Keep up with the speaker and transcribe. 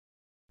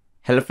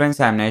Hello friends,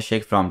 I'm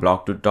Naishek from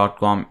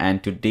blogtoot.com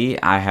and today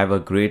I have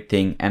a great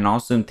thing, an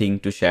awesome thing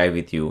to share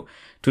with you.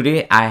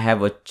 Today I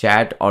have a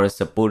chat or a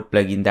support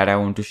plugin that I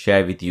want to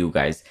share with you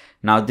guys.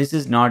 Now this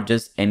is not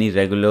just any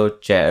regular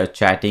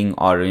chatting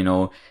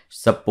or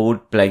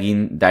support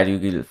plugin that you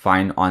will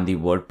find on the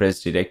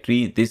WordPress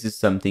directory. This is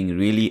something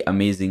really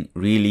amazing,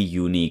 really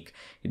unique.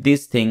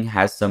 This thing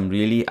has some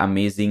really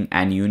amazing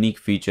and unique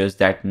features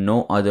that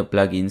no other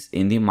plugins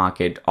in the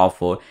market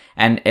offer,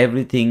 and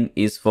everything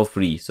is for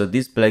free. So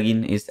this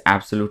plugin is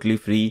absolutely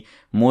free.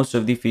 Most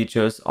of the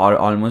features or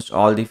almost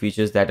all the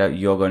features that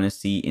you're gonna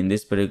see in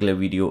this particular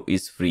video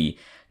is free.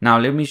 Now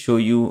let me show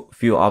you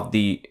few of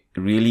the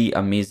really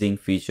amazing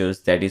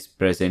features that is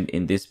present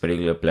in this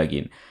particular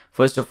plugin.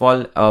 First of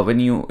all,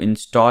 when you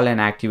install and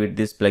activate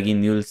this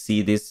plugin, you'll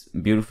see this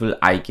beautiful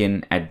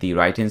icon at the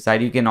right hand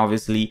side. You can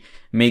obviously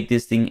make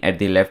this thing at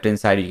the left hand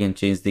side. You can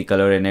change the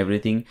color and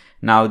everything.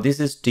 Now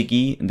this is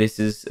sticky. This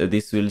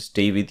will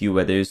stay with you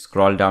whether you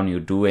scroll down, you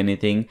do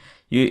anything.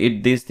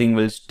 This thing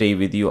will stay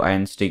with you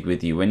and stick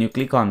with you. When you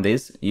click on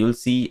this, you'll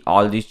see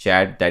all the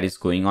chat that is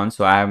going on.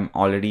 So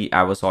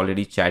I was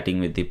already chatting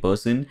with the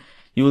person.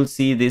 You will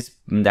see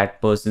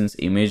that person's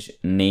image,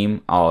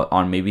 name,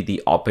 or maybe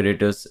the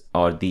operators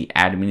or the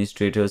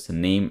administrator's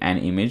name and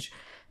image.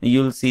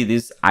 You'll see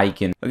this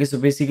icon. Okay, so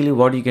basically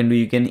what you can do,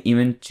 you can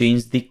even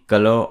change the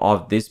color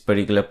of this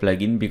particular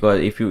plugin,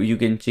 because if you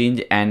can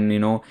change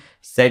and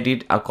set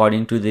it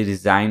according to the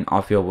design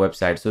of your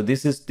website. So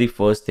this is the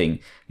first thing.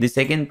 The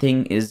second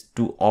thing is,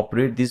 to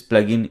operate this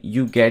plugin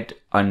you get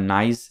a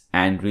nice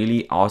and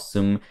really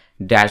awesome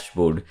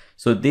dashboard.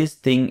 So this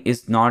thing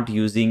is not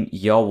using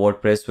your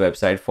WordPress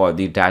website for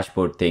the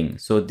dashboard thing.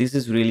 So this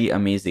is really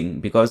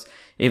amazing, because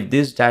if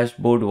this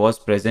dashboard was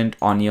present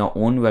on your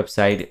own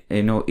website,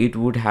 it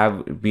would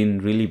have been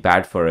really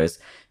bad for us,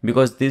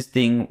 because this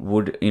thing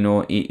would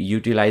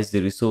utilize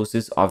the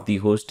resources of the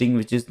hosting,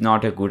 which is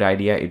not a good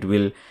idea. It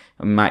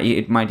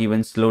might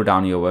even slow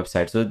down your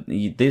website. So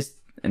this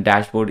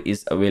dashboard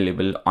is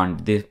available on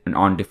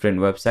different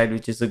website,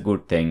 which is a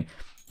good thing.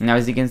 Now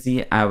as you can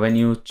see, when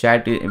you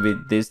chat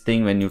with this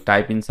thing, when you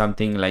type in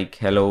something like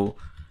hello,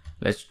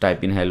 let's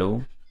type in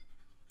hello.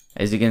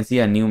 As you can see,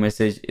 a new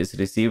message is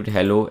received,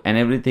 hello, and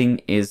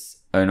everything is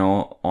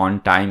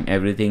on time,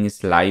 everything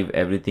is live,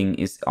 everything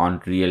is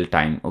on real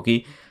time.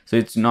 Okay, so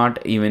it's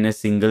not even a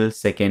single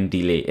second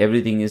delay,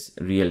 everything is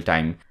real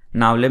time.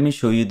 Now let me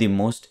show you the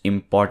most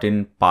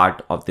important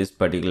part of this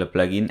particular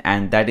plugin,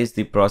 and that is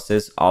the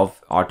process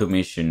of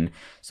automation.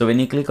 So when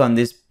you click on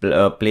this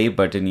play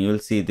button, you'll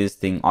see this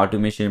thing,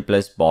 automation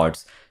plus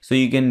bots. So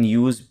you can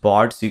use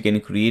bots, you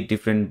can create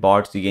different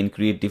bots, you can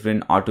create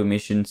different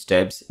automation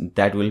steps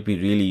that will be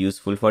really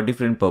useful for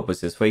different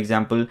purposes. For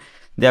example,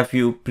 there are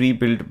few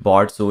pre-built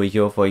bots over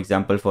here. For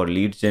example, for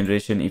lead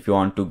generation, if you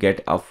want to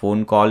get a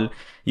phone call,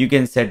 you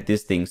can set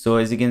this thing. So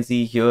as you can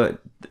see here,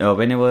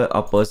 whenever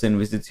a person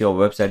visits your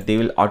website, they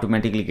will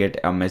automatically get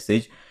a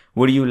message,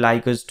 would you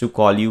like us to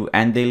call you?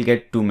 And they'll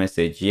get two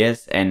messages,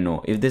 yes and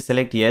no. If they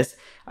select yes,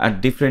 a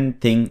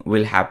different thing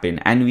will happen,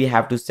 and we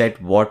have to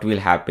set what will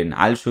happen.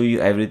 I'll show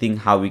you everything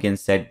how we can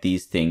set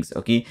these things.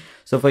 Okay,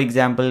 so for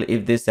example,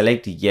 if they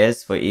select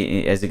yes,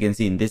 as you can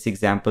see in this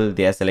example,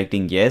 they are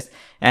selecting yes,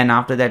 and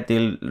after that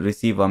they'll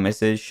receive a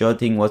message, sure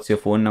thing, what's your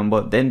phone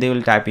number? Then they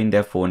will type in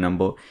their phone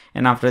number,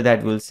 and after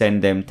that we'll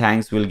send them,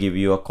 thanks, we'll give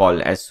you a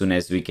call as soon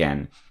as we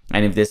can.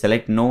 And if they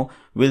select no,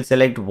 we'll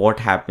select what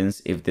happens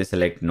if they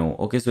select no.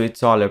 Okay, so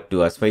it's all up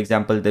to us. For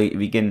example,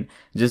 we can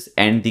just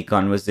end the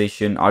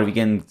conversation, or we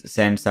can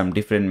send some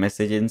different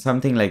message and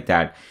something like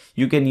that.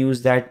 You can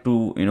use that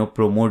to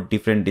promote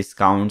different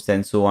discounts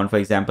and so on. For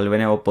example,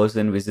 whenever a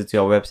person visits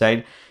your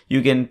website,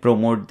 you can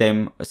promote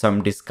them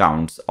some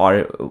discounts,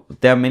 or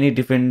there are many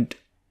different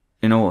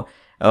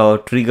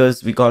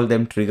triggers, we call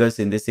them triggers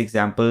in this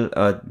example,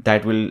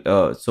 that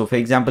will so for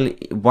example,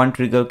 one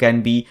trigger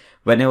can be,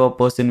 whenever a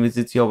person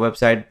visits your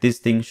website, this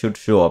thing should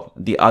show up.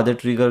 The other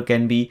trigger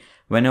can be,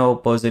 whenever a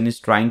person is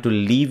trying to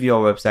leave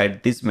your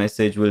website, this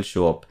message will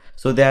show up.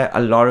 So there are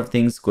a lot of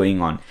things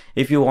going on.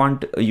 If you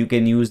want, you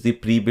can use the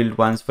pre-built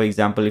ones. For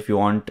example, if you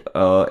want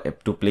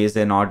to place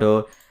an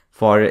order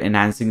for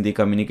enhancing the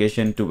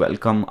communication to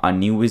welcome a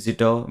new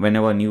visitor,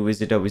 whenever a new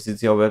visitor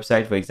visits your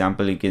website, for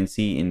example, you can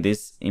see in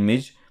this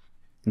image,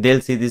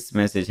 they'll see this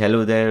message,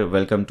 hello there,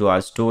 welcome to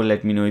our store,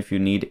 let me know if you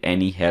need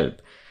any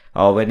help.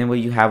 Or whenever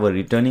you have a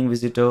returning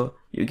visitor,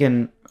 you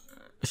can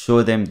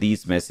show them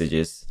these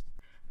messages.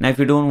 Now if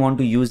you don't want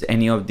to use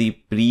any of the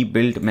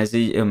pre-built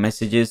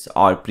messages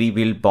or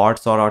pre-built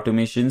bots or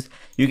automations,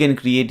 you can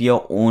create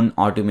your own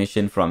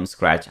automation from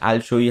scratch. I'll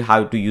show you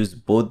how to use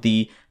both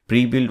the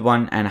pre-built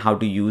one and how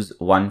to use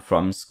one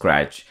from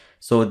scratch.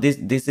 So this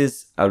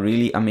is a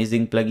really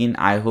amazing plugin.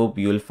 I hope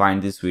you'll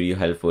find this video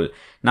helpful.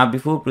 Now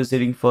before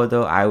proceeding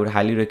further, I would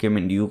highly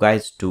recommend you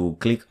guys to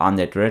click on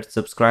that red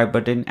subscribe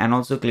button and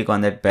also click on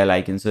that bell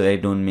icon so that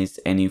you don't miss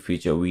any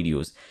future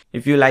videos.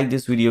 If you like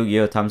this video,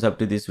 give a thumbs up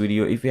to this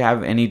video. If you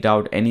have any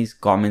doubt, any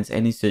comments,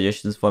 any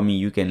suggestions for me,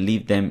 you can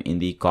leave them in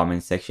the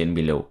comment section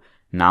below.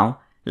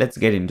 Now let's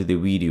get into the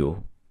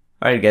video.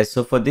 Alright guys,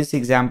 so for this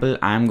example,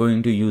 I'm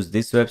going to use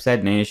this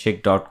website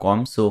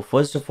nayashik.com. So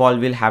first of all,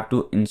 we'll have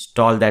to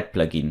install that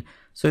plugin.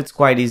 So it's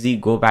quite easy.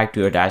 Go back to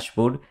your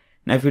dashboard.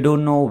 Now, if you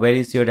don't know where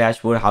is your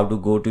dashboard, how to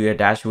go to your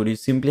dashboard, you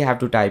simply have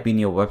to type in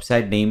your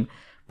website name,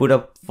 put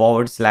a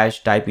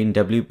 /, type in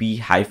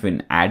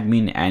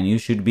wp-admin, and you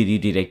should be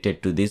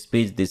redirected to this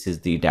page. This is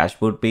the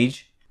dashboard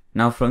page.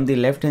 Now from the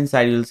left hand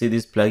side, you'll see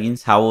these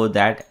plugins. Hover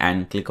that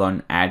and click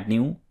on add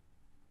new.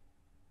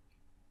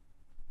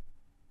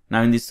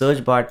 Now in the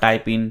search bar,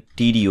 type in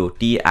Tidio,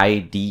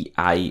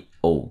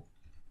 Tidio.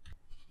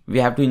 We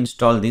have to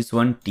install this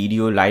one,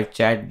 Tidio live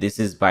chat. This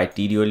is by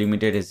Tidio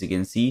Limited. As you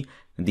can see,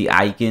 the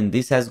icon,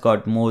 this has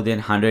got more than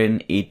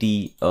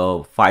 180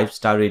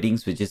 5-star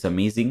ratings, which is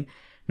amazing.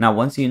 Now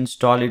once you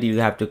install it, you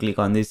have to click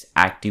on this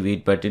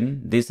activate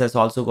button. This has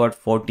also got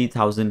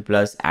 40,000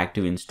 plus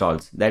active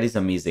installs. That is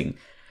amazing.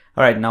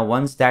 Alright, now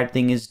once that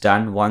thing is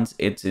done, once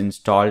it's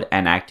installed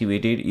and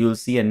activated, you'll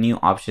see a new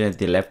option at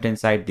the left hand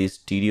side, this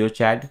Tidio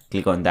chat.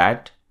 Click on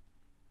that.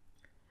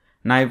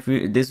 Now if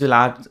this will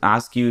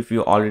ask you if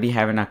you already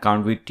have an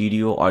account with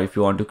Tidio or if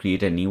you want to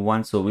create a new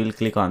one. So we'll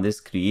click on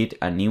this create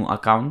a new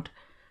account.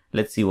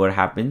 Let's see what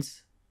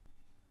happens.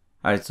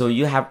 Alright, so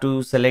you have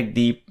to select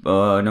the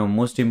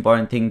most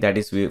important thing, that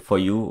is for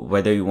you,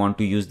 whether you want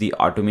to use the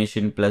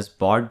automation plus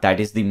bot. That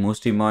is the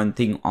most important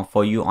thing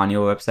for you on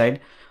your website,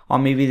 or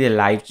maybe the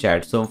live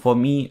chat. So for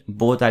me,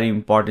 both are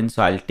important,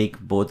 so I'll take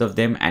both of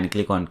them and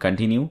click on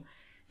continue.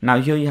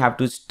 Now here you have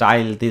to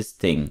style this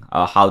thing,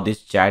 how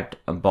this chat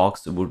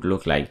box would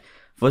look like.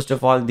 First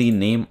of all, the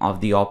name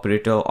of the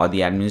operator or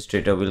the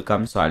administrator will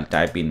come. So I'll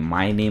type in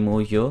my name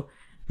over here,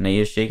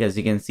 Nayesh Sheikh. As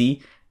you can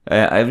see,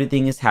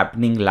 everything is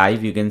happening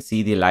live. You can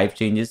see the live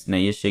changes.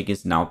 Nayesh Sheikh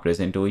is now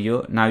present over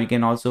here. Now you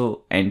can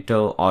also enter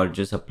or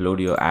just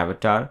upload your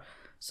avatar.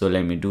 So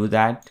let me do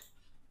that.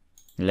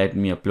 Let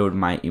me upload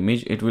my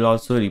image. It will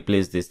also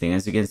replace this thing.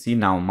 As you can see,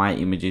 now my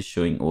image is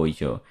showing over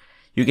here.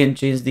 You can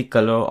change the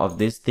color of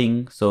this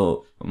thing.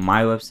 So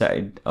my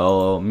website,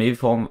 maybe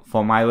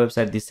for my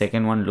website, the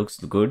second one looks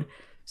good.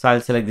 So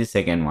I'll select the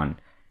second one.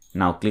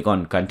 Now click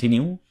on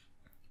continue.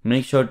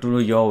 Make sure to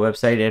your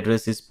website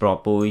address is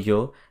proper over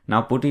here.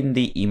 Now put in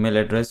the email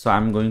address. So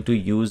I'm going to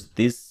use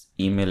this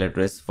email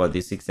address for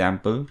this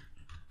example.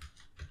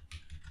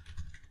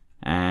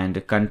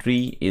 And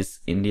country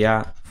is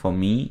India for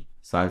me.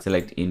 So I'll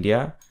select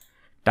India.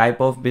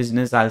 Type of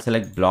business, I'll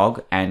select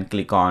blog and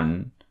click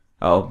on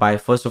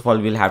first of all,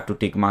 we'll have to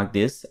tick mark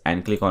this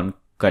and click on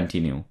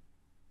continue.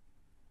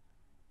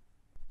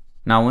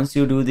 Now once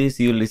you do this,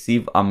 you'll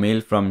receive a mail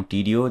from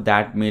Tidio.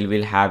 That mail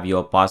will have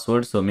your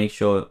password, so make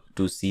sure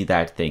to see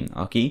that thing.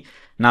 Okay,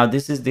 now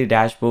this is the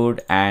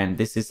dashboard and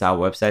this is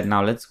our website.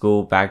 Now let's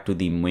go back to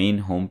the main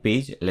home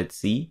page. Let's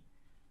see.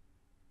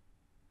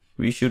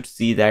 We should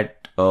see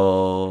that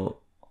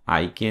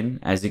icon.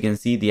 As you can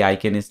see, the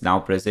icon is now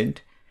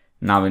present.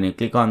 Now when you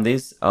click on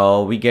this,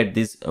 we get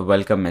this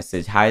welcome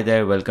message. Hi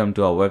there, welcome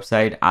to our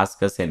website,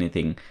 ask us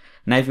anything.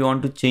 Now if you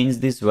want to change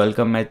this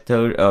welcome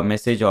method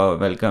message or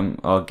welcome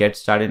or get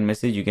started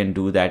message, you can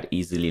do that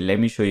easily. Let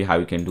me show you how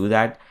you can do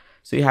that.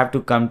 So you have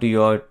to come to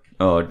your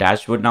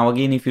dashboard. Now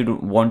again, if you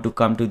want to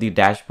come to the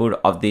dashboard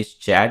of this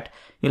chat,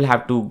 you'll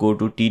have to go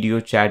to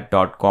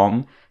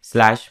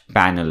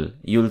tidiochat.com/panel.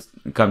 You'll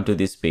come to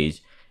this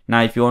page.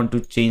 Now if you want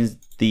to change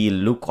the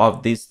look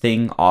of this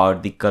thing or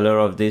the color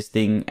of this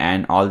thing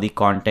and all the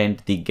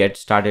content, the get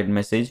started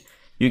message,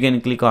 you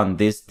can click on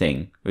this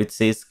thing which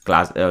says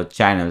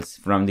channels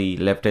from the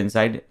left hand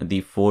side,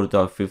 the fourth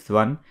or fifth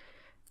one.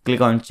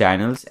 Click on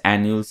channels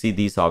and you'll see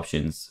these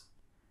options.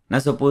 Now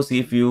suppose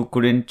if you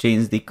couldn't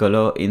change the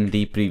color in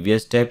the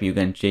previous step, you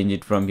can change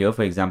it from here.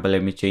 For example,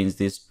 let me change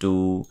this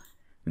to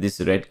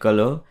this red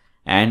color,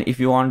 and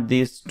if you want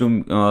this to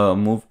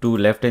move to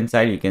left hand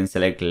side, you can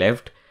select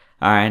left.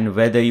 And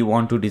whether you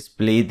want to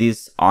display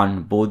this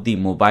on both the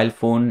mobile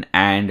phone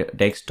and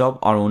desktop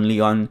or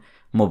only on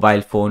mobile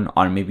phone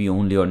or maybe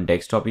only on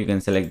desktop, you can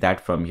select that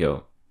from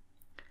here.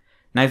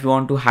 Now if you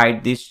want to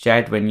hide this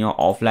chat when you're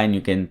offline,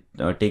 you can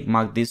tick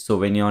mark this. So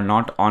when you're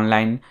not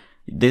online,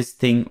 this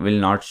thing will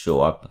not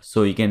show up.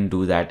 So you can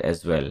do that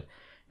as well.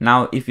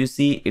 Now if you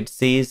see, it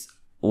says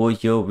over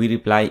here, we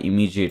reply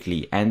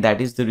immediately, and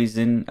that is the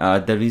reason.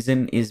 The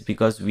reason is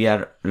because we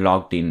are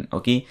logged in.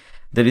 Okay.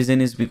 The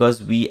reason is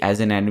because we as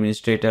an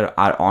administrator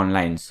are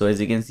online. So as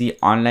you can see,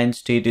 online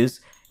status,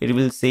 it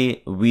will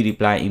say we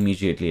reply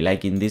immediately,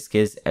 like in this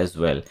case as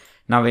well.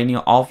 Now when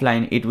you're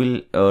offline, it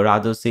will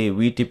rather say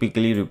we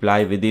typically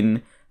reply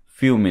within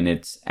few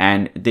minutes,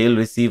 and they'll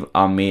receive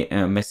a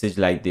message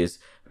like this.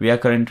 We are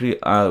currently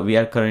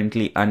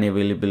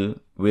unavailable.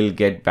 We'll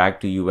get back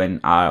to you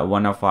when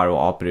one of our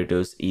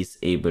operators is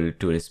able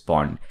to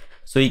respond.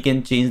 So you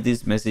can change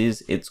this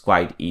message. It's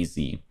quite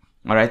easy.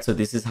 Alright, so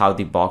this is how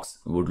the box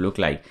would look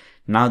like.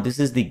 Now this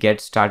is the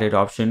get started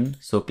option.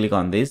 So click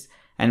on this,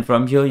 and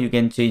from here you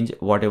can change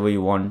whatever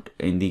you want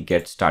in the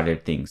get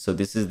started thing. So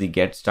this is the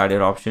get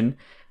started option.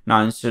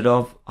 Now instead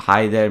of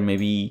hi there,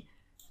 maybe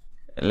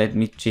let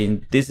me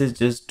change. This is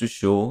just to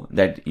show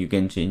that you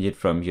can change it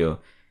from here.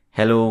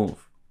 Hello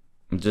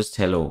just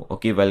hello.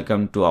 Okay,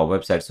 welcome to our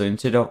website. So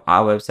instead of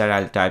our website,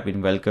 I'll type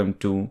in welcome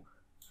to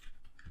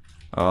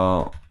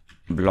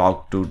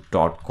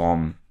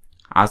blog2.com.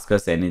 Ask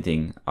us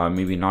anything, or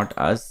maybe not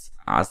us,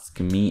 ask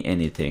me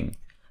anything.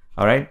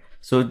 All right,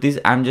 so this,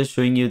 I'm just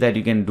showing you that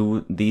you can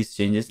do these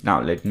changes.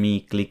 Now let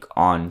me click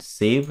on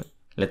save.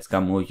 Let's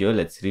come over here,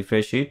 let's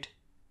refresh it.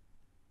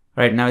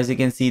 Right now, as you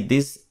can see,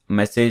 this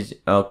message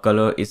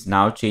color is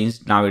now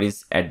changed. Now it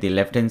is at the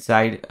left hand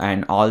side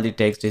and all the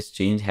text is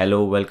changed.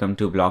 Hello, welcome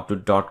to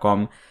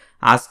blog2.com.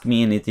 Ask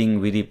me anything,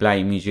 we reply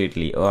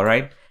immediately. All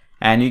right,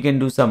 and you can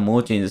do some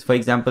more changes. For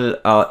example,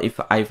 if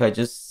I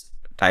just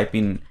type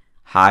in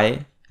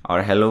hi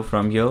or hello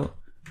from here,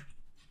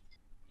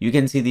 you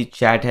can see the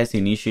chat has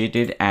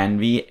initiated and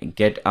we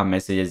get a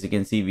message. As you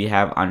can see, we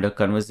have under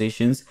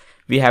conversations,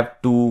 we have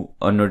two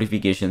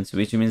notifications,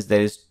 which means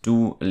there is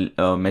two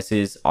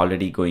messages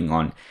already going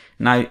on.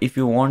 Now, if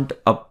you want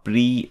a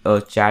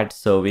pre-chat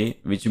survey,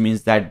 which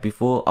means that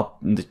before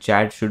the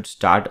chat should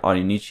start or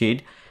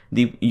initiate,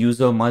 the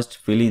user must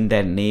fill in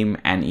their name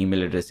and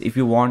email address. If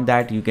you want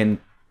that, you can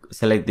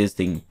select this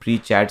thing,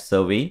 pre-chat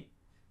survey.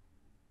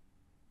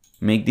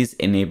 Make this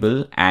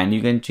enable and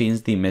you can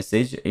change the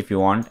message if you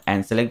want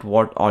and select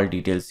what all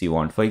details you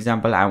want. For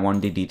example, I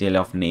want the detail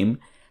of name,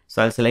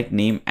 so I'll select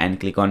name and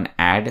click on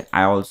add.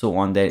 I also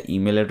want their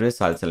email address,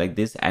 so I'll select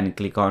this and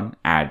click on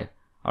add.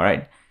 All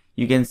right,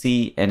 you can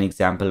see an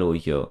example over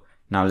here.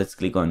 Now let's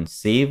click on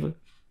save,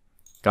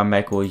 come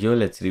back over here,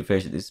 let's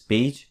refresh this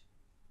page.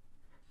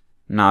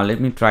 Now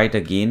let me try it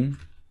again.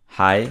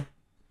 Hi.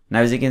 Now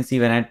as you can see,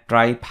 when I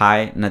type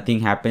hi, nothing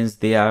happens.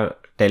 They are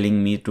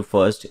telling me to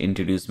first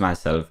introduce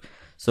myself.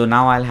 So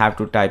now I'll have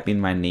to type in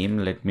my name.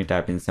 Let me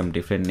type in some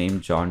different name,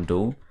 John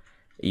Doe.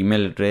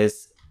 Email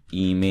address,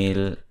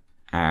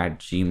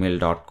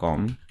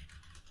 email@gmail.com.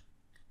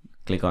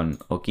 Click on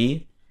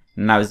OK.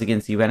 Now as you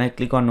can see, when I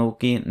click on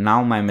OK,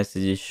 now my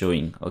message is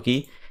showing.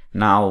 Okay.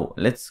 Now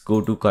let's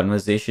go to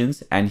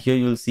conversations and here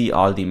you'll see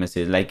all the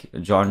messages like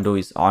John Doe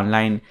is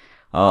online.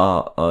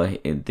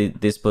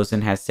 This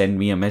person has sent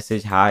me a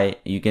message, hi.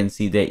 You can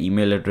see their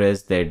email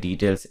address, their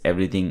details,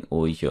 everything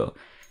over here.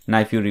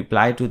 Now if you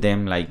reply to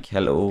them like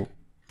hello,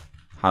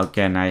 how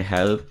can I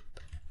help?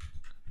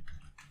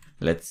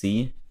 Let's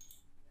see.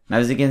 Now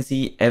as you can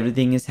see,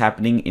 everything is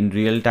happening in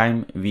real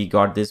time. We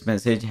got this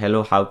message,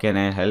 hello, how can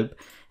I help?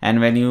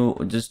 And when you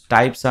just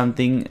type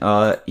something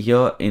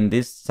here in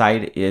this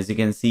side, as you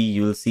can see,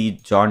 you'll see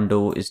John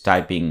Doe is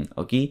typing.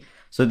 Okay,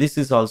 so this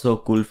is also a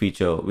cool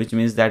feature, which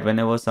means that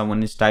whenever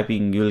someone is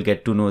typing, you'll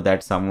get to know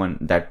that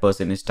that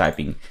person is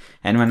typing.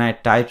 And when I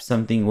type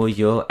something over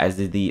here as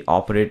the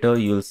operator,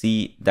 you'll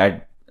see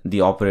that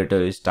the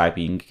operator is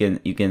typing.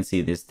 You can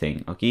see this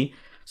thing. Okay,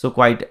 so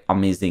quite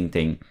amazing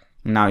thing.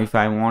 Now if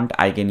I want,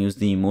 I can use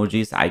the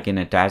emojis. I can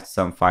attach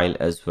some file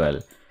as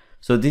well.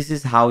 So this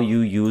is how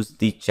you use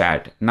the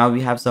chat. Now we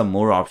have some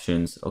more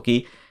options.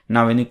 Okay,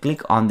 now when you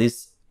click on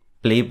this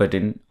play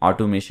button,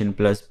 automation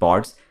plus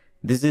bots,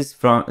 this is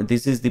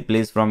the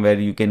place from where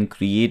you can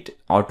create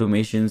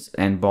automations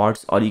and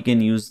bots, or you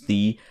can use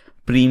the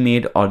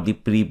pre-made or the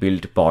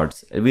pre-built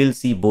bots. We'll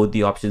see both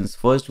the options.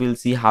 First we'll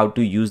see how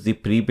to use the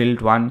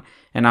pre-built one,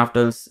 and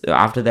after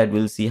that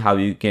we'll see how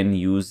you can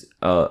use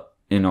a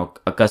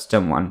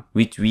custom one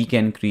which we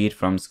can create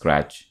from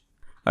scratch.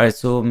 Alright,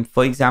 so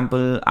for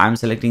example, I'm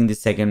selecting the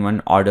second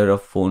one, order a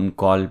phone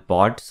call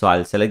bot. So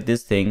I'll select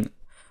this thing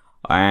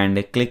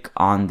and click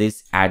on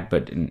this add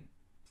button.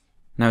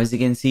 Now as you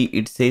can see,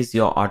 it says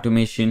your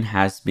automation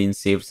has been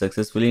saved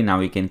successfully. Now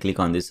we can click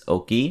on this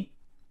OK.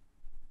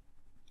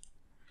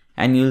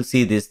 And you'll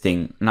see this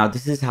thing. Now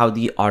this is how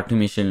the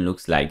automation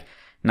looks like.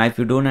 Now if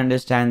you don't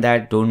understand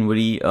that, don't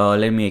worry,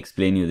 let me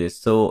explain you this.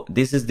 So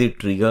this is the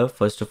trigger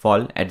first of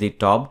all at the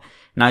top.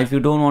 Now if you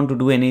don't want to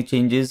do any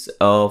changes,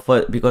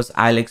 because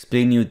I'll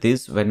explain you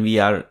this when we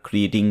are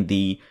creating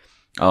the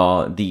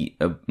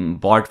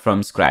bot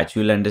from scratch,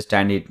 you'll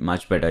understand it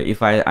much better.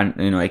 If I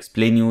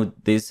explain you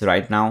this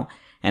right now,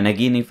 and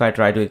again if I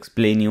try to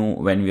explain you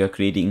when we are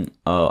creating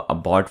a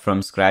bot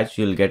from scratch,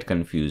 you'll get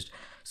confused.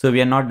 So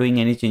we are not doing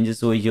any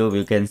changes over here.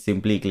 We can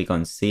simply click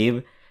on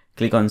save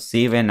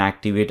and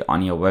activate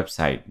on your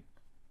website.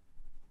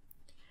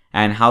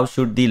 And how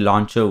should the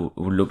launcher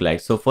look like?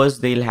 So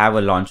first they'll have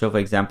a launcher. For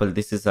example,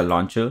 this is a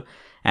launcher,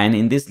 and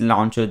in this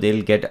launcher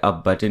they'll get a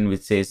button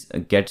which says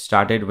get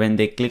started. When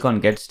they click on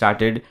get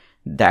started,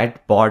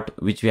 that bot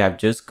which we have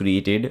just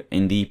created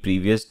in the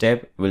previous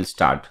step will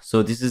start.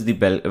 So this is the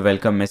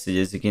welcome message.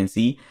 As you can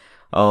see,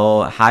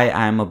 hi,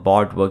 I am a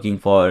bot working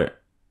for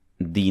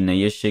the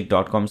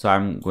nayeshshake.com. So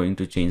I'm going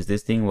to change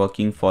this thing,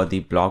 working for the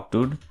blog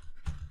dude.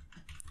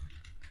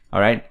 All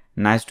right,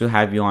 nice to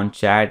have you on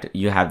chat.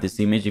 You have this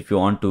image. If you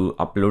want to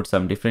upload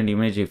some different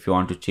image, if you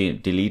want to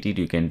delete it,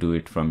 you can do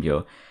it from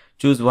here.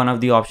 Choose one of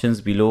the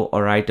options below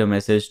or write a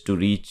message to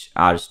reach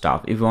our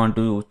staff. If you want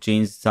to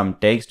change some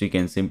text, you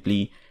can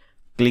simply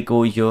click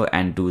over here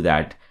and do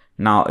that.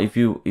 Now if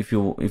you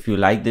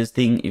like this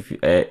thing,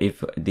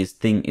 if this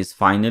thing is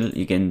final,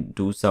 you can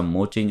do some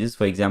more changes.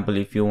 For example,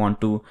 if you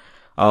want to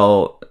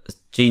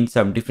change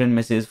some different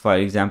messages. For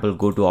example,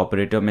 go to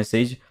operator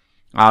message.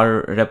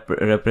 Our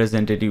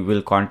representative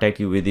will contact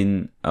you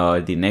within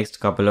the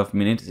next couple of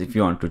minutes. If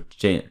you want to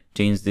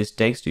change this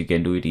text, you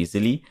can do it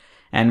easily.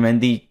 And when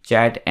the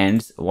chat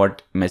ends,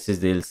 what message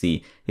they'll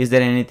see: is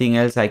there anything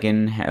else I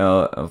can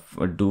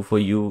do for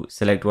you?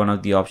 Select one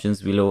of the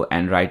options below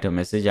and write a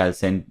message. I'll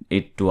send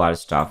it to our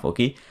staff.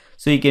 Okay,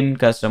 so you can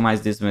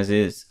customize this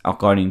message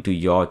according to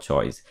your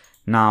choice.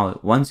 Now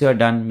once you're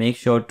done, make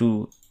sure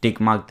to tick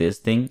mark this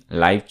thing,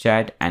 live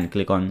chat, and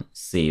click on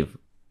save.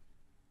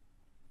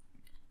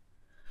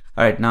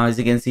 Alright, now as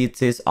you can see, it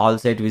says all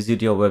set,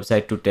 visit your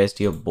website to test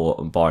your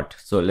bot.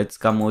 So let's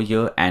come over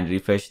here and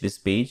refresh this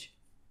page.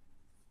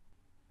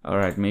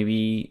 Alright,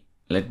 maybe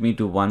let me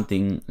do one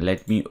thing.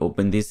 Let me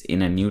open this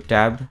in a new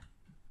tab.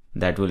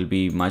 That will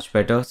be much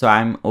better. So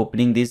I'm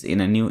opening this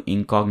in a new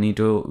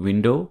incognito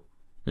window.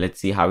 Let's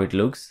see how it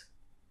looks.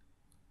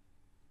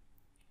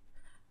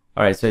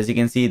 Alright, so as you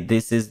can see,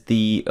 this is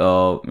the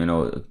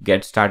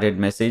get started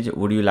message.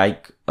 Would you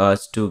like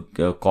us to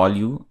call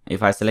you?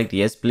 If I select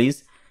yes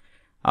please,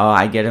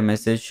 I get a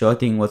message, sure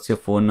thing, what's your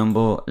phone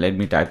number? Let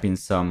me type in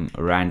some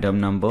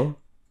random number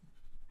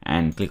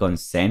and click on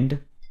send.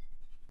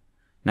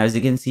 Now as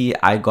you can see,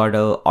 I got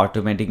a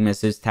automatic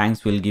message,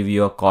 thanks, we'll give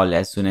you a call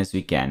as soon as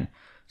we can.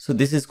 So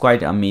this is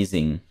quite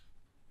amazing.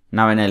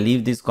 Now when I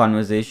leave this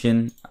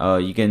conversation,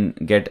 you can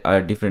get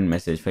a different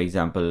message. For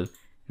example,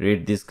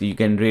 rate this, you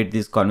can rate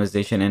this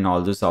conversation, and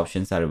all those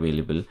options are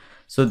available.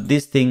 So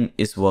this thing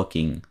is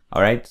working.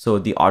 All right, so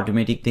the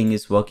automatic thing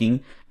is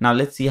working. Now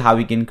let's see how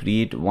we can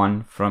create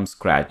one from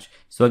scratch.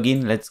 So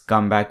again, let's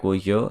come back over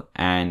here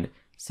and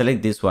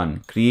select this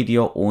one, create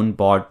your own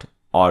bot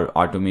or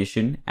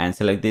automation, and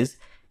select this,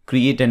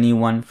 create a new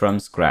one from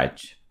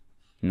scratch.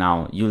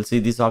 Now you'll see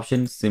this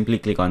option, simply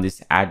click on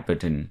this add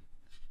button.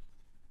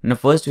 Now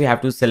first we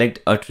have to select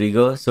a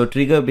trigger. So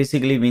trigger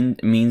basically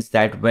means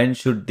that when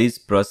should this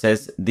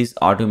process, this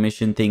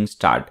automation thing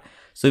start.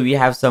 So we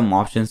have some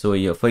options over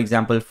here. For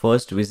example,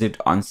 first visit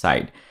on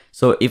site.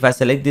 So if I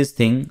select this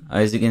thing,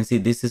 as you can see,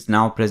 this is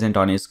now present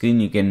on your screen.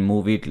 You can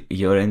move it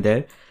here and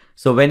there.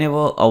 So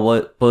whenever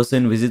a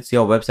person visits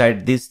your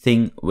website, this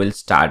thing will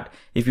start.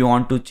 If you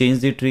want to change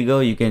the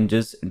trigger, you can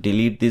just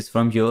delete this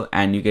from here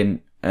and you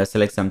can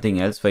select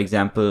something else. For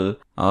example,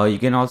 you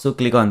can also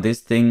click on this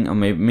thing.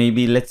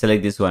 Maybe let's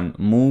select this one,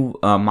 move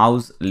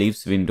mouse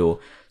leaves window.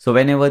 So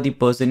whenever the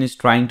person is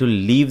trying to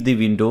leave the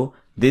window,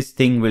 this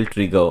thing will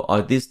trigger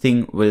or this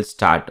thing will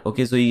start.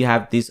 Okay, so you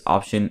have this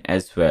option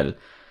as well.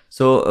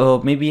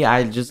 So maybe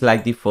I'll just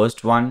like the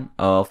first one,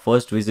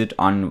 first visit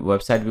on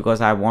website, because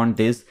I want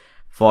this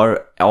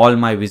for all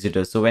my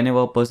visitors. So whenever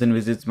a person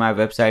visits my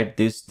website,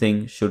 this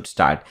thing should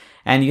start.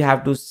 And you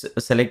have to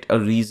select a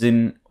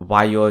reason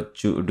why you're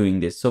doing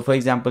this. So for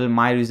example,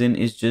 my reason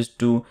is just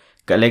to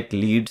collect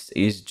leads,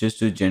 is just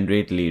to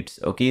generate leads.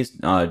 Okay,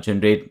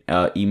 generate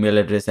email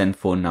address and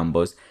phone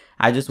numbers.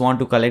 I just want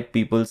to collect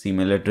people's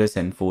email address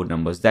and phone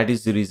numbers. That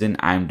is the reason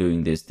I'm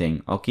doing this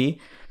thing. Okay,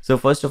 so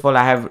first of all,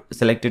 I have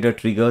selected a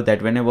trigger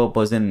that whenever a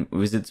person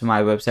visits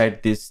my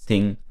website, this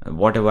thing,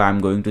 whatever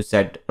I'm going to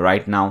set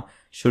right now,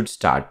 should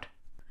start.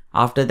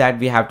 After that,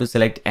 we have to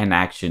select an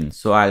action.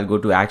 So I'll go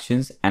to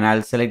actions and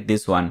I'll select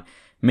this one,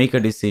 make a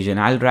decision.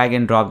 I'll drag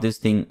and drop this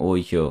thing over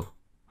here.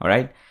 All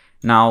right,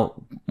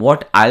 now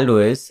what I'll do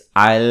is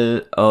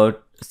I'll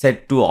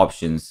set two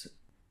options.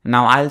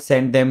 Now I'll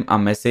send them a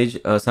message,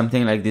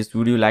 something like this: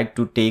 would you like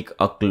to take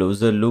a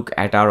closer look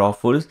at our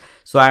offers?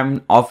 So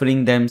I'm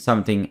offering them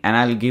something and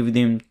I'll give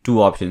them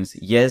two options,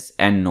 yes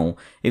and no.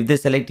 If they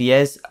select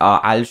yes,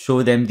 I'll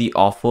show them the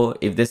offer.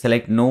 If they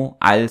select no,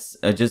 I'll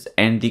just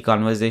end the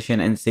conversation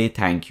and say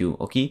thank you.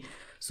 Okay,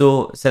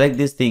 so select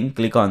this thing,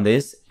 click on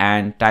this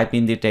and type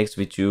in the text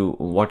which you,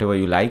 whatever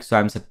you like. So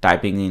I'm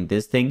typing in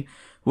this thing,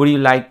 would you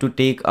like to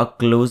take a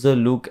closer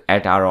look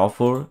at our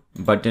offer?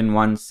 Button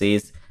 1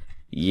 says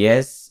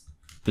yes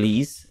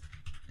please,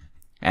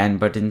 and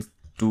button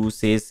 2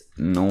 says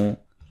no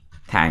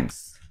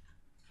thanks.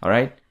 All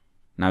right,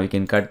 now you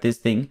can cut this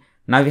thing.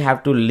 Now we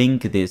have to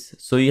link this.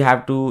 So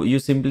you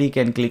simply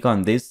can click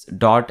on this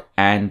dot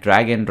and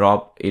drag and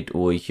drop it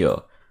over here.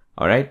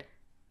 All right,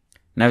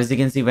 now as you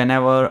can see,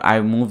 whenever I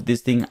move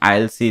this thing,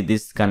 I'll see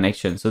this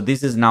connection. So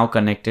this is now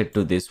connected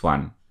to this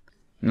one.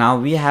 Now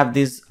we have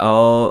this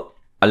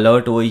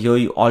alert over here.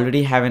 You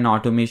already have an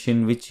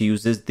automation which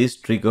uses this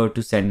trigger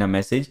to send a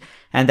message,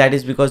 and that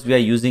is because we are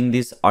using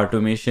this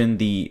automation,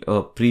 the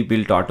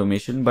pre-built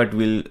automation, but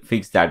we'll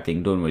fix that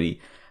thing, don't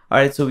worry. All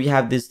right, so we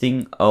have this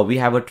thing, we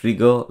have a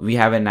trigger, we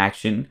have an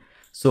action.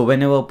 So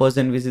whenever a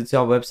person visits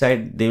your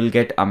website, they will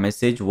get a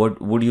message,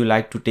 what would you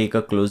like to take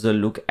a closer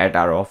look at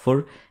our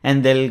offer?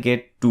 And they'll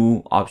get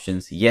two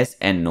options, yes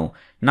and no.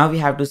 Now we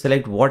have to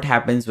select what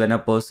happens when a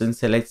person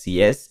selects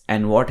yes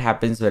and what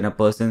happens when a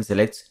person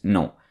selects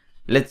no.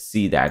 Let's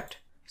see that.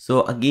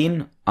 So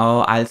again,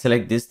 I'll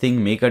select this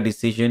thing, make a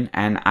decision,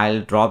 and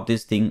I'll drop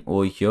this thing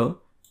over here.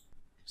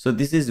 So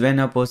this is when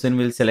a person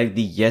will select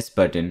the yes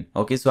button.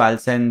 Okay, so I'll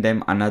send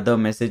them another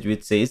message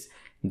which says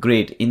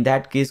Great. In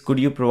that case, could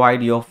you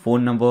provide your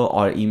phone number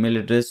or email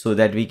address so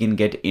that we can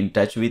get in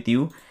touch with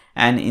you?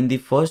 And in the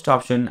first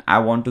option, I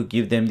want to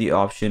give them the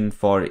option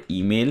for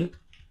email,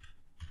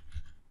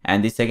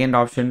 and the second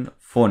option,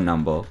 phone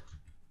number.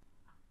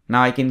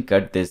 Now I can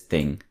cut this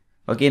thing.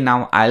 Okay,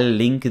 now I'll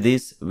link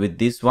this with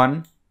this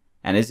one,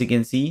 and as you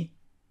can see,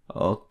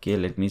 okay,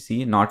 let me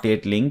see, not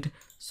yet linked.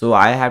 So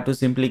I have to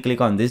simply click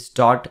on this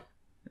dot,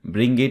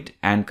 bring it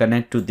and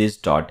connect to this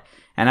dot,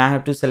 and I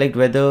have to select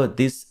whether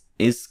this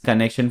is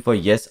connection for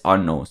yes or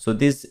no. So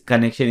this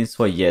connection is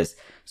for yes.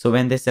 So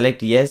when they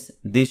select yes,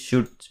 this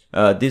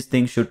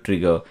thing should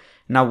trigger.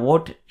 Now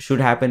what should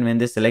happen when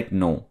they select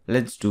no?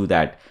 Let's do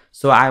that.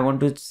 So I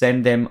want to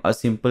send them a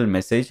simple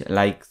message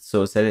like,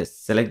 so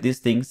select this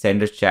thing,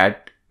 send a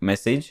chat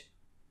message,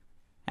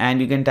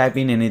 and you can type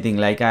in anything,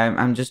 like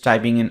I'm just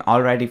typing in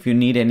alright, if you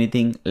need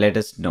anything let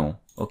us know.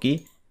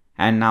 Okay,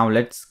 and now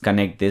let's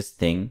connect this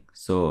thing.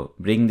 So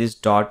bring this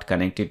dot,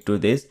 connect it to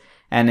this,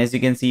 and as you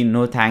can see,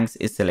 no thanks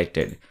is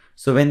selected.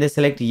 So when they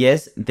select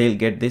yes, they'll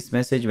get this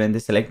message. When they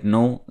select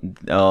no,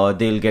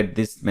 they'll get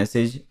this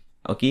message.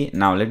 Okay,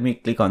 now let me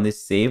click on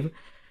this save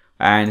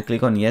and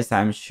click on yes,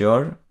 I'm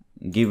sure.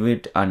 Give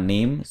it a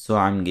name. So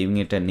I'm giving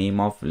it a name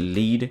of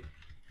lead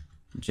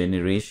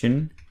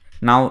generation.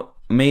 Now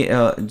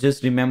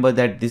just remember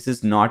that this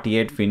is not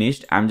yet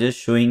finished. I'm just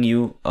showing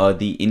you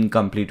the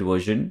incomplete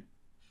version.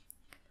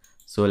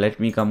 So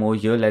let me come over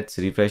here. Let's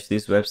refresh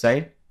this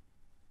website.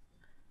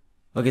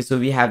 Okay, so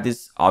we have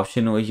this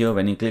option over here.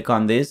 When you click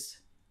on this,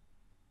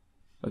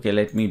 okay,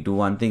 let me do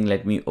one thing.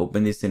 Let me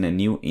open this in a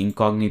new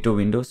incognito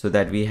window so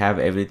that we have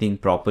everything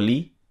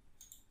properly.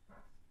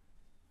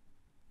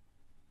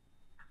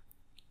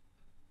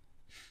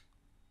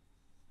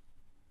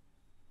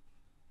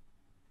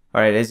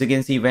 Alright, as you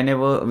can see,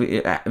 whenever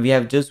we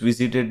have just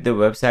visited the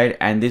website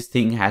and this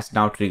thing has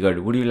now triggered.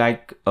 Would you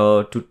like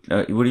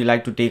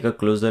to take a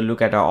closer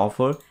look at our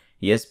offer?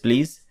 Yes,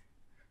 please.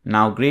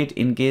 Now, great.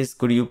 In case,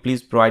 could you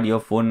please provide your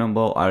phone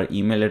number or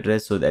email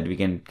address so that we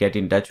can get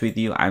in touch with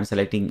you? I'm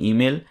selecting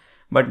email,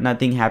 but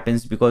nothing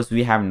happens because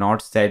we have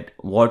not said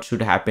what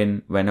should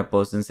happen when a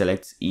person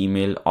selects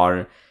email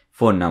or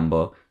phone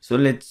number. So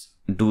let's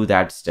do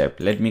that step.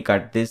 Let me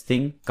cut this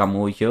thing, come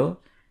over here.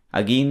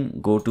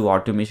 Again, go to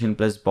automation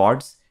plus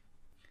bots.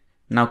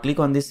 Now click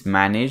on this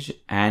manage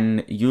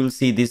and you'll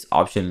see this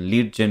option,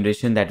 lead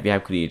generation, that we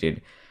have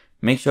created.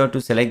 Make sure to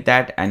select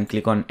that and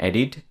click on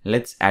edit.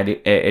 Let's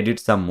edit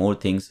some more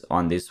things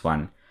on this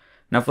one.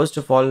 Now, first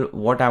of all,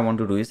 what I want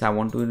to do is I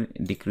want to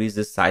decrease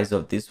the size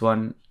of this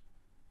one,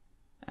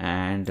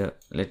 and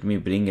let me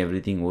bring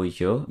everything over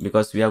here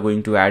because we are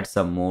going to add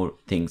some more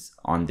things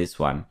on this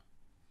one.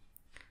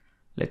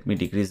 Let me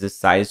decrease the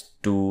size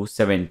to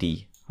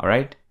 70. All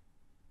right,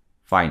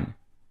 fine.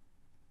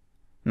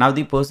 Now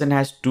the person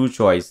has two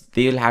choices.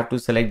 They'll have to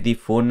select the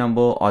phone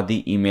number or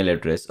the email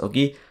address.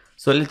 Okay,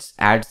 so let's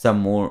add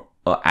some more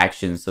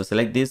actions. So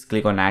select this,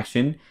 click on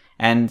action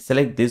and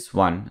select this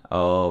one.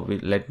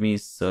 Let me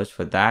search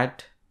for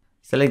that.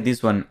 Select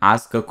this one,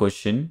 ask a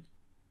question.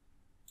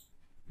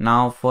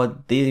 Now for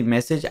the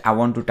message, I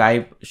want to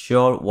type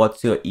sure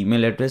what's your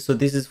email address. So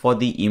this is for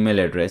the email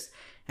address,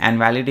 and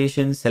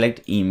validation,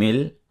 select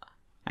email,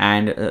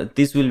 and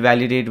this will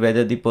validate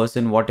whether the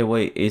person whatever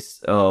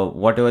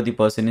the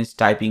person is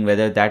typing,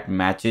 whether that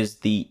matches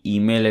the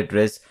email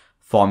address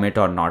format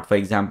or not. For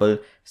example,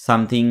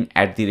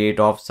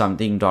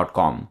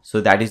 something@something.com.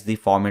 So that is the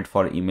format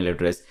for email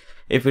address.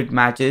 If it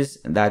matches,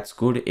 that's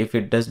good. If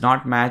it does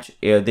not match,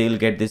 they'll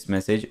get this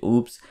message,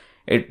 oops,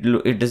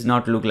 it does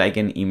not look like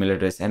an email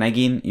address. And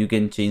again, you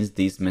can change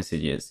these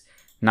messages.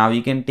 Now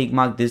you can tick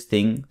mark this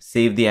thing,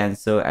 save the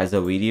answer as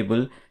a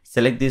variable,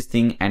 select this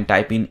thing and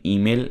type in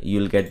email.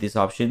 You'll get this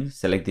option,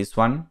 select this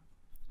one.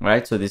 All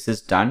right, so this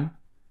is done.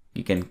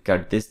 You can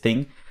cut this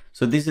thing.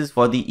 So this is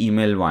for the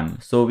email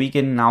one. So we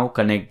can now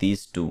connect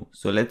these two.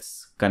 So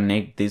let's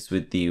connect this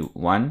with the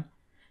one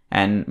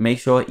and make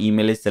sure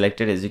email is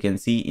selected. As you can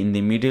see in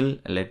the middle,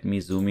 let me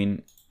zoom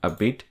in a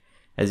bit.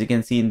 As you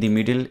can see in the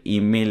middle,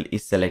 email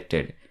is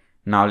selected.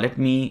 Now let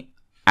me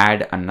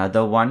add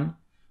another one,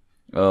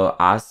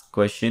 ask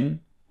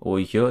question over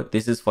here.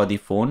 This is for the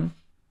phone,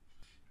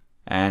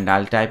 and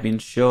I'll type in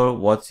sure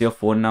what's your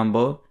phone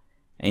number.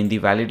 In the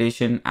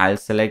validation, I'll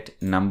select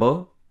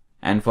number,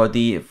 and for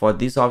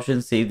this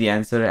option, save the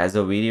answer as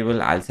a variable,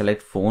 I'll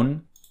select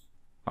phone.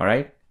 All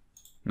right,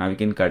 now we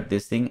can cut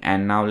this thing,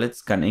 and now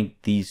let's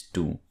connect these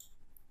two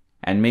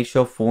and make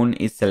sure phone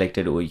is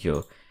selected over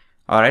here.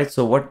 All right,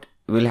 so what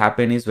will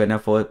happen is when a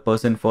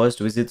person first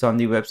visits on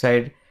the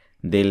website,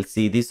 they'll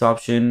see this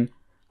option,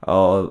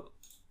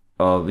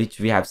 which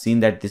we have seen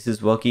that this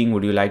is working.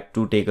 Would you like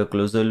to take a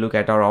closer look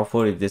at our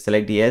offer? If they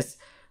select yes,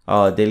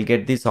 they'll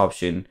get this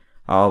option,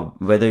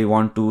 whether you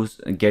want to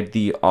get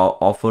the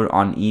offer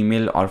on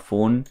email or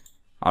phone.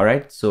 All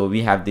right, so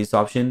we have this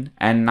option,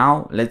 and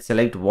now let's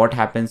select what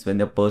happens when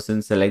the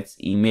person selects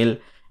email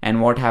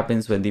and what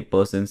happens when the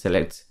person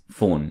selects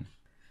phone.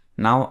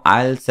 Now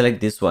I'll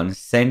select this one,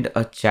 send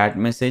a chat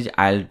message.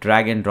 I'll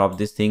drag and drop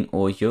this thing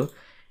over here,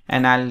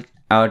 and I'll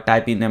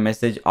type in a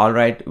message, all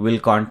right, we'll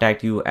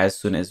contact you as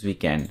soon as we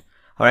can.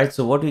 All right,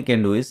 so what we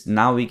can do is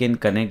now we can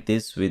connect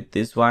this with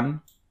this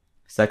one,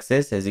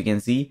 success. As you can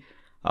see,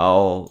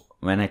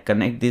 when I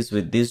connect this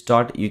with this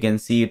dot, you can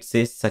see it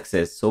says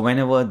success. So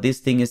whenever this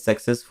thing is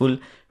successful,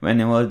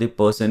 whenever the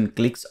person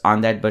clicks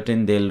on that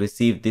button, they'll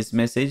receive this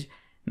message.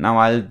 Now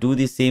I'll do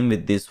the same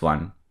with this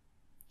one.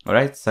 All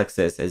right,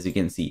 success, as you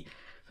can see,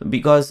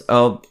 because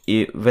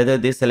whether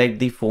they select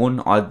the phone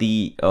or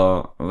the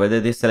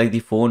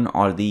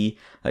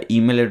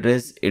email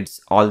address,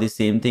 it's all the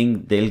same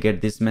thing. They'll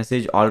get this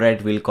message, all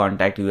right, we'll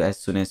contact you as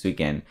soon as we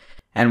can.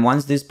 And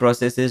once this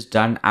process is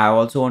done, I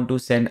also want to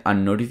send a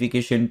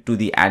notification to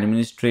the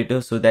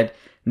administrator so that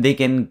they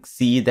can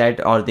see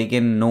that, or they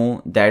can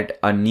know that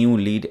a new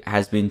lead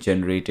has been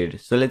generated.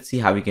 So let's see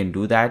how we can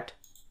do that.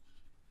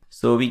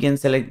 So we can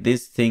select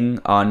this thing,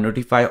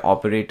 notify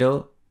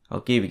operator.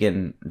 Okay, we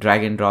can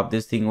drag and drop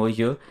this thing over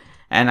here,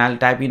 and I'll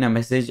type in a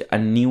message, a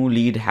new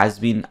lead has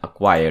been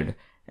acquired,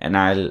 and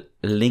I'll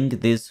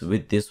link this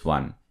with this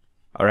one.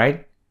 All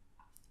right,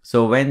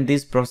 so when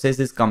this process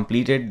is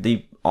completed,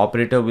 the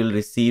operator will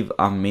receive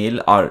a mail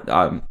or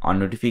a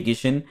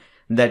notification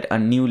that a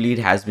new lead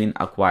has been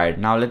acquired.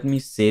 Now let me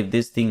save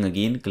this thing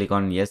again, click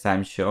on yes,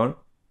 I'm sure.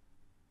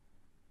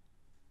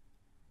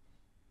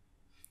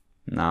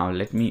 Now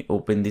let me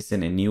open this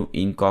in a new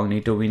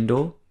incognito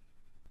window.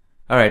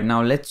 All right,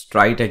 now let's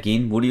try it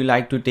again. Would you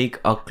like to take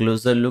a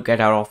closer look at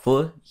our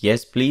offer?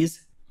 Yes,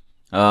 please.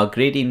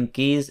 Great. In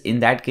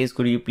that case,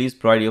 could you please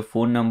provide your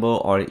phone number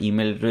or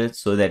email address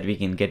so that we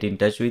can get in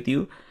touch with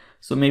you?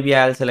 So maybe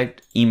I'll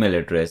select email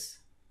address.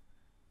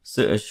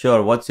 So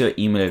sure, what's your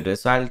email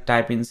address? So I'll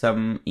type in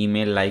some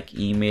email like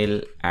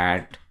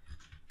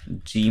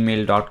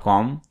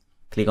email@gmail.com.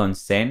 Click on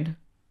send.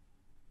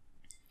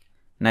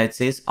 Now it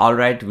says, all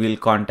right, we'll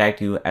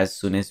contact you as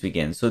soon as we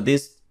can. So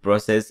this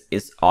process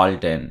is all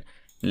done.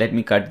 Let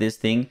me cut this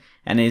thing,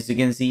 and as you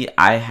can see,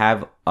 I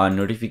have a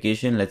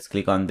notification. Let's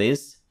click on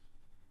this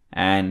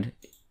and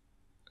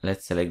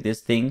let's select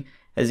this thing.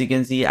 As you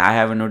can see, I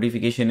have a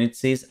notification. It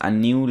says a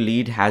new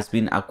lead has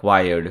been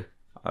acquired.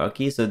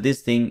 Okay, so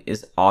this thing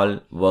is all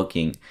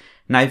working.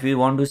 Now if you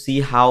want to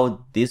see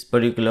how this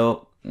particular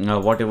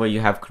whatever you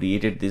have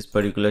created, this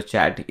particular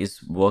chat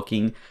is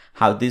working,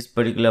 how this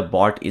particular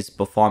bot is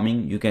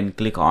performing, you can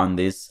click on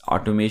this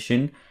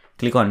automation,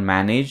 click on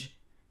manage.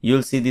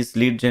 You'll see this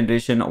lead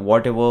generation,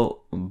 whatever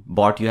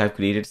bot you have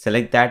created,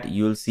 select that,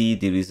 you'll see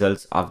the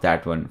results of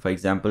that one. For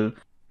example,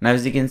 now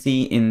as you can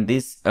see in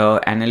this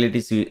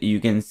analytics, you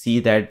can see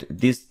that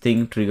this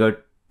thing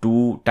triggered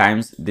 2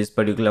 times this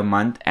particular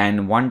month,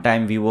 and 1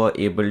 time we were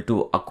able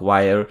to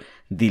acquire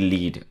the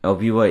lead,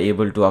 we were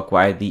able to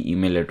acquire the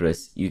email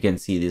address. You can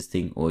see this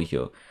thing over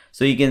here.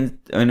 So you can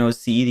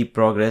see the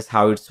progress,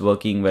 how it's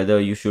working,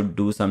 whether you should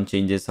do some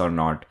changes or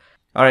not.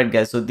 Alright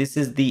guys, so this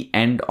is the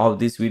end of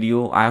this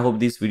video. I hope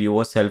this video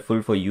was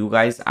helpful for you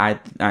guys.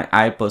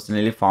 I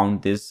personally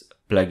found this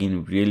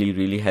plugin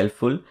really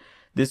helpful.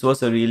 This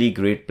was a really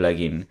great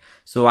plugin.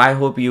 So I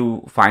hope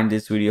you find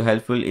this video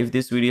helpful. If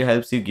this video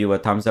helps you, give a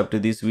thumbs up to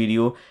this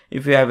video.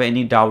 If you have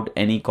any doubt,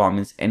 any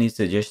comments, any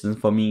suggestions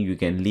for me, you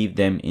can leave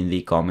them in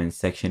the comments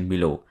section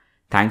below.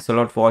 Thanks a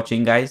lot for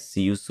watching guys.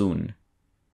 See you soon.